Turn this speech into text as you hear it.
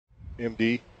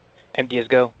MD. MD is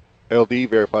go. LD,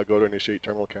 verify go to initiate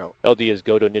terminal count. LD is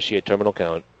go to initiate terminal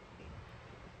count.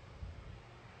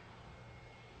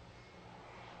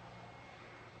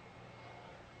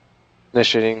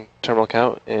 Initiating terminal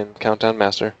count and countdown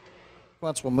master.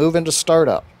 Once we'll move into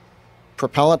startup.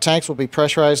 Propellant tanks will be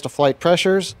pressurized to flight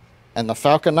pressures, and the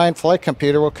Falcon 9 flight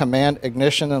computer will command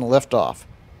ignition and liftoff.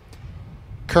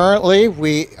 Currently,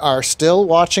 we are still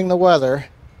watching the weather.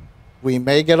 We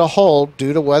may get a hold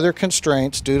due to weather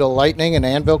constraints, due to lightning and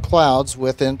anvil clouds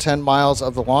within 10 miles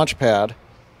of the launch pad.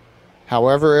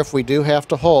 However, if we do have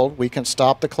to hold, we can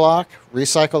stop the clock,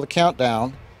 recycle the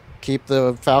countdown, keep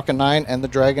the Falcon 9 and the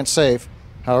Dragon safe.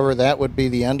 However, that would be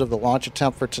the end of the launch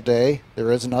attempt for today.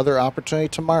 There is another opportunity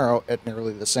tomorrow at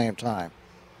nearly the same time.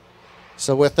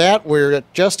 So with that, we're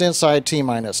just inside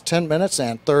T-minus 10 minutes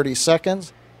and 30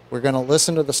 seconds. We're going to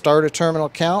listen to the starter terminal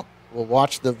count. We'll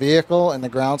watch the vehicle and the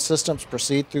ground systems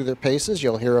proceed through their paces.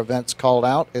 You'll hear events called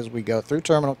out as we go through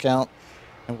terminal count,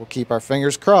 and we'll keep our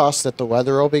fingers crossed that the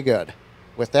weather will be good.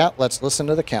 With that, let's listen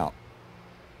to the count.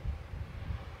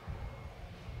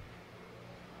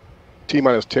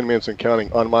 T-minus 10 minutes and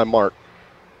counting on my mark.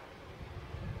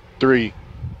 3,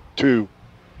 2,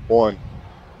 1,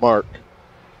 mark.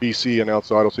 BC announce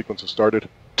the auto sequence has started.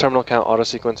 Terminal count auto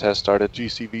sequence has started.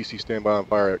 GC, VC, standby on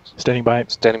FireX. Standing by.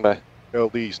 Standing by.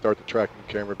 LD, start the tracking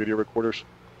camera video recorders.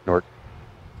 Nord.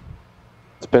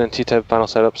 Spin and T-type final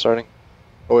setup starting.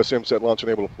 OSM set launch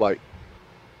enable to flight.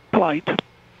 Flight.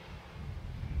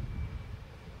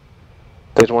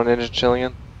 Stage 1 engine chilling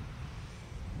in.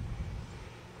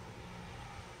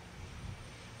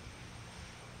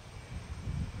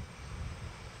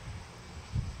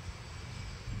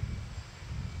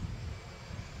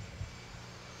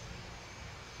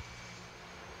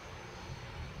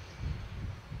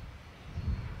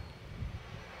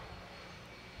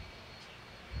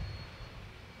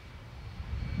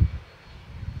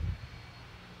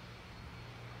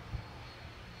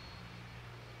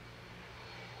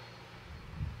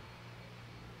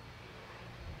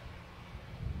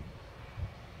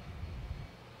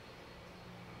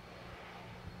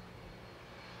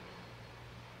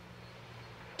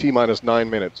 T-minus 9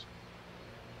 minutes.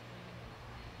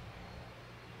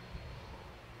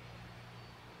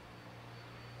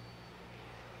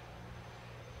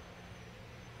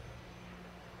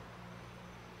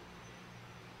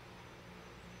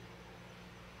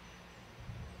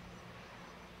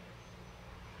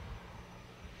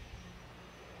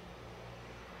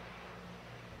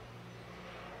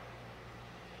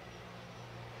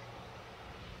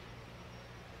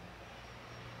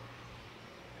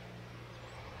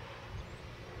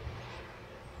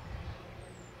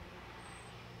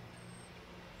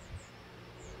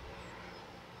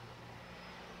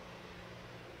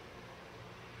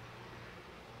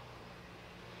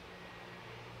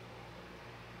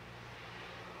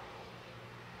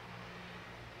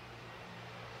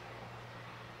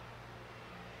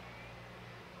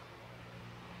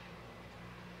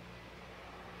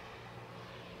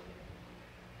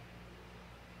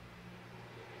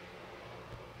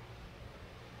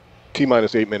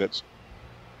 T-minus 8 minutes.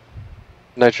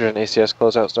 Nitrogen ACS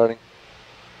closeout starting.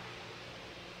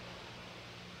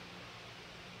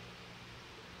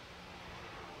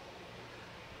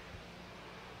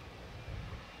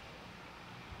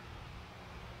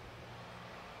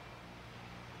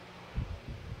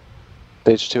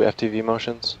 Stage 2 FTV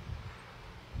motions.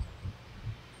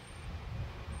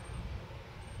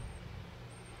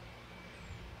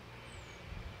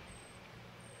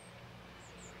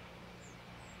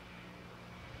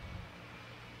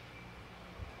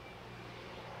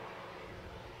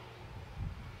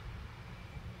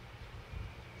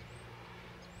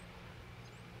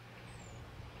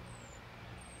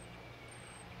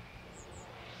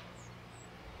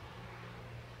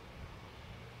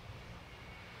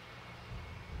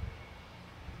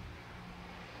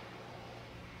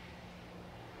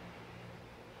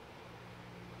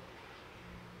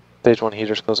 Stage 1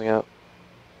 heaters closing out.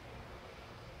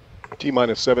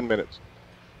 T-minus 7 minutes.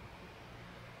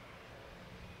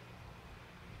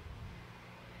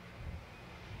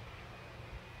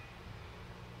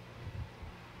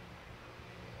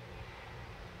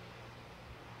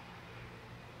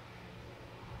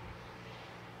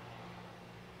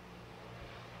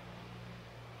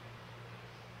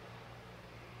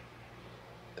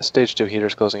 Stage 2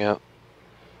 heaters closing out.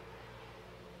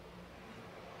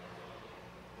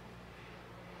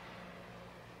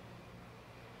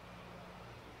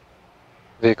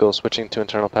 Vehicle switching to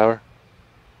internal power.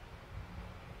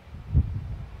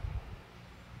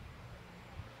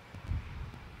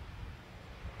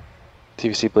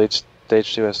 TVC blade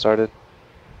stage 2 has started.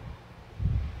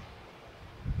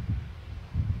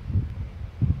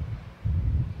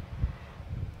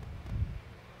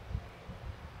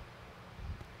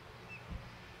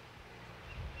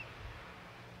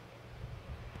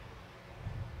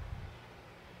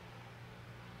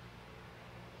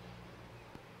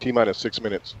 T-minus 6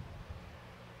 minutes.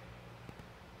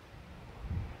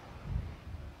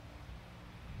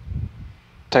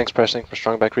 Tanks pressing for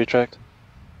strong back retract.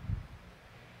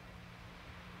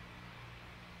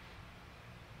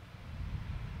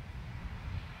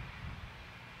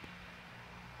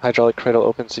 Hydraulic cradle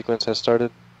open sequence has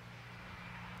started.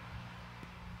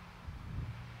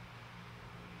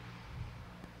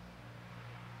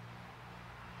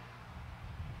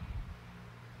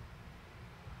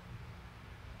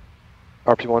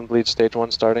 RP1 bleed stage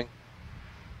 1 starting.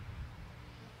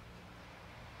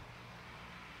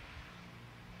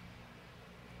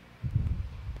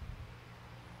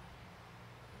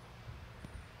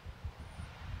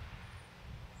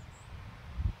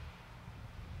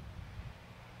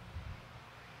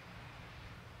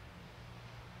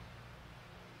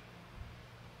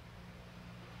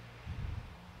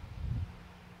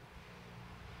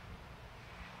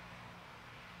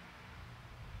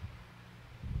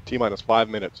 T-minus 5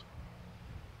 minutes.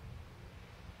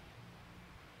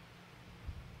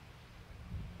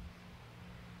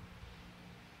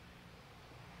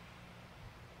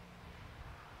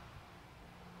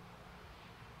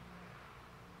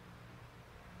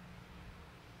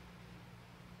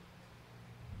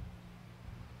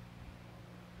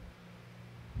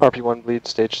 RP1 bleed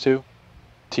stage 2.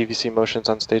 TVC motions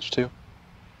on stage 2.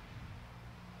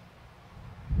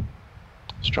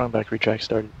 Strong back retract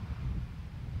started.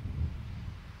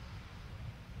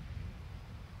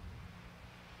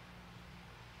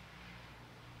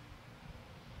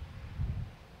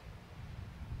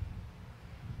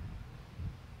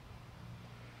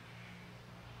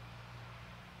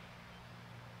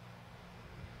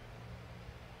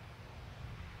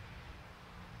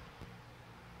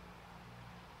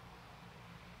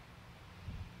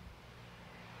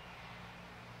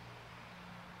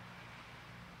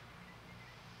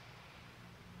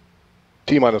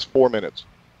 T-minus 4 minutes.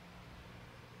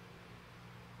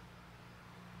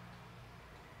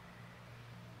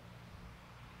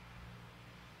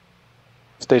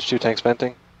 Stage 2 tanks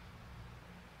venting.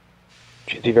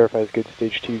 GC verifies good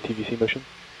stage 2 TVC motion.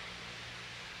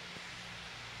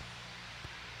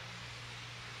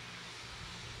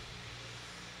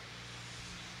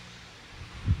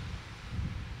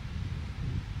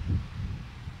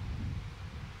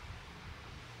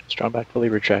 Strong back fully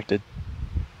retracted.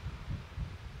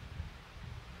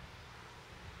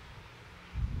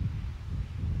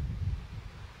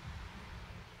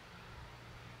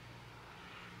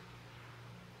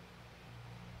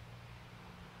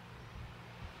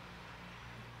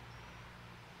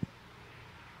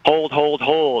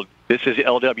 Hold. This is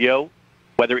LWO.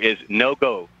 Weather is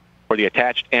no-go for the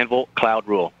attached anvil cloud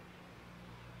rule.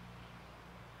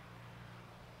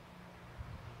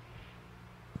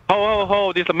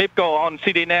 Ho. This is MIPCO on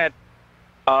CDNet.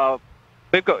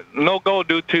 MIPCO, no-go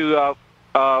due to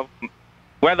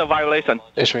weather violation.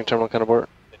 Issuing terminal count abort.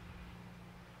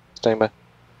 Staying by.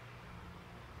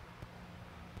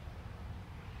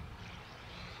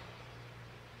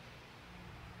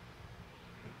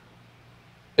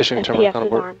 Issuing terminal count STS is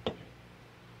abort. armed.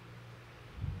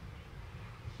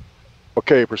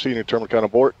 Okay, proceeding to terminal count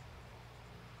abort.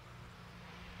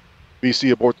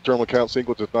 BC, abort the terminal count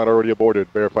sequence if not already aborted.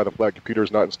 Verify the flight computer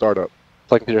is not in startup.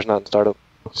 Flight computer is not in startup.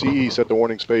 CE, set the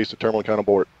warning space to terminal count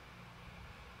abort.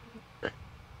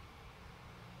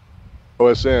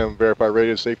 OSM, verify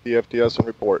rated safety FTS and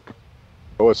report.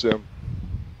 OSM.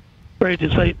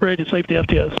 Rated safety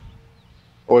FTS.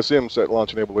 OSM, set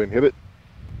launch enable to inhibit.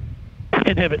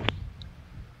 Inhibit.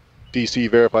 DC,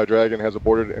 verify Dragon has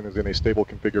aborted and is in a stable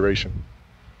configuration.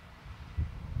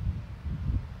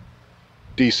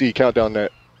 DC, countdown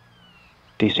net.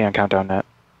 DC on countdown net.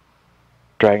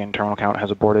 Dragon terminal count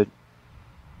has aborted.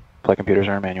 Flight computers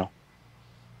are in manual.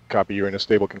 Copy, you're in a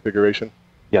stable configuration.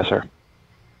 Yes, sir.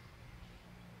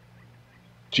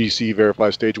 GC, verify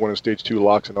stage 1 and stage 2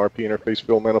 locks and RP interface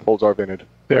fill manifolds are vented.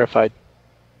 Verified.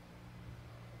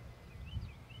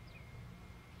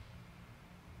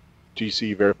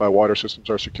 GC, verify water systems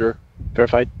are secure.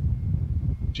 Verified.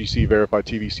 GC, verify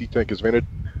TVC tank is vented.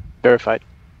 Verified.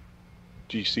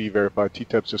 GC, verify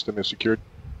TTEP system is secured.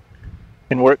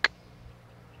 In work.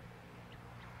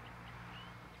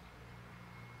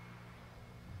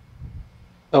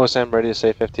 OSM ready to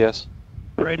safe FTS.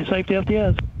 Rated safety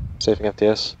FTS. Safing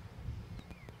FTS.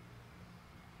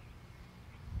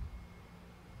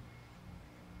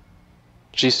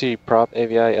 GC, prop,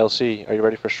 AVI, LC, are you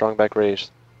ready for strong back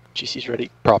raise? GC's ready.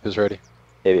 Prop is ready.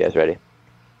 AVI is ready.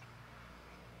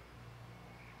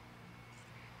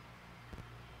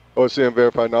 OSM,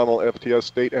 verify nominal FTS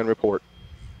state and report.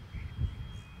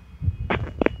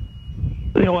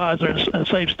 The OIs are in a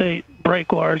safe state.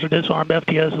 Break wires are disarmed.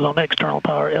 FTS is on external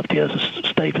power. FTS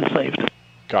is safe and saved.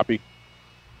 Copy.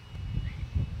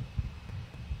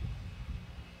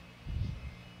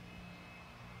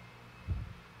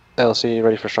 LC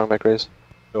ready for strong back raise.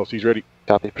 LC's ready.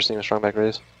 Copy. Proceeding with strong back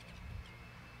raise.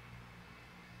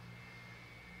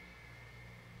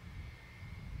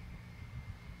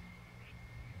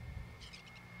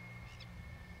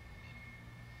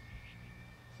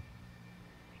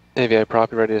 AVI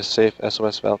prop, you ready to safe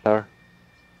SOS valve power?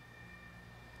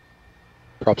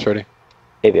 Props ready.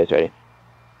 AVS ready.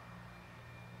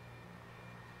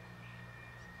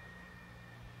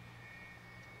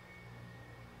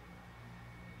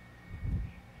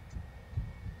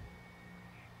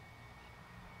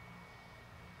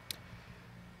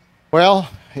 Well,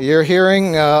 you're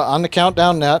hearing on the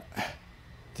countdown net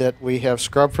that we have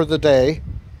scrubbed for the day.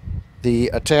 The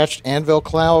attached anvil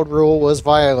cloud rule was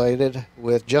violated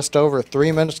with just over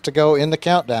 3 minutes to go in the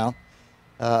countdown.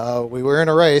 We were in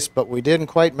a race, but we didn't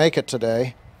quite make it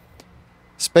today.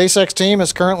 SpaceX team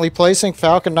is currently placing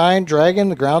Falcon 9 Dragon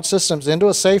the ground systems into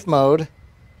a safe mode,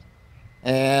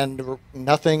 and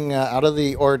nothing out of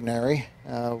the ordinary.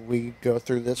 We go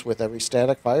through this with every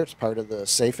static fire. It's part of the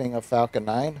safing of Falcon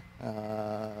 9.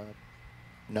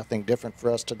 Nothing different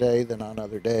for us today than on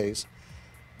other days.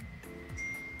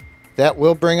 That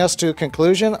will bring us to a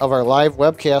conclusion of our live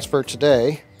webcast for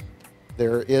today.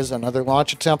 There is another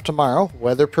launch attempt tomorrow,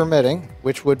 weather permitting,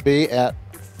 which would be at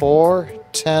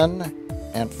 4:10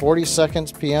 and 40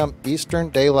 seconds p.m. Eastern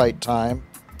Daylight Time,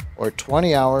 or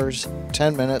 20 hours,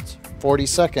 10 minutes, 40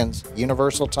 seconds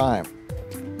Universal Time.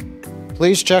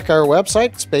 Please check our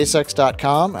website,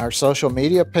 spacex.com, our social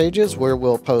media pages where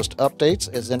we'll post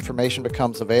updates as information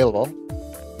becomes available.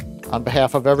 On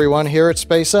behalf of everyone here at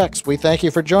SpaceX, we thank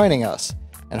you for joining us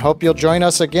and hope you'll join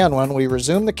us again when we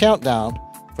resume the countdown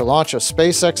for launch of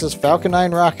SpaceX's Falcon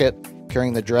 9 rocket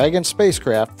carrying the Dragon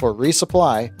spacecraft for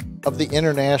resupply of the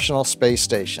International Space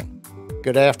Station.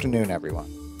 Good afternoon,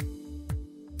 everyone.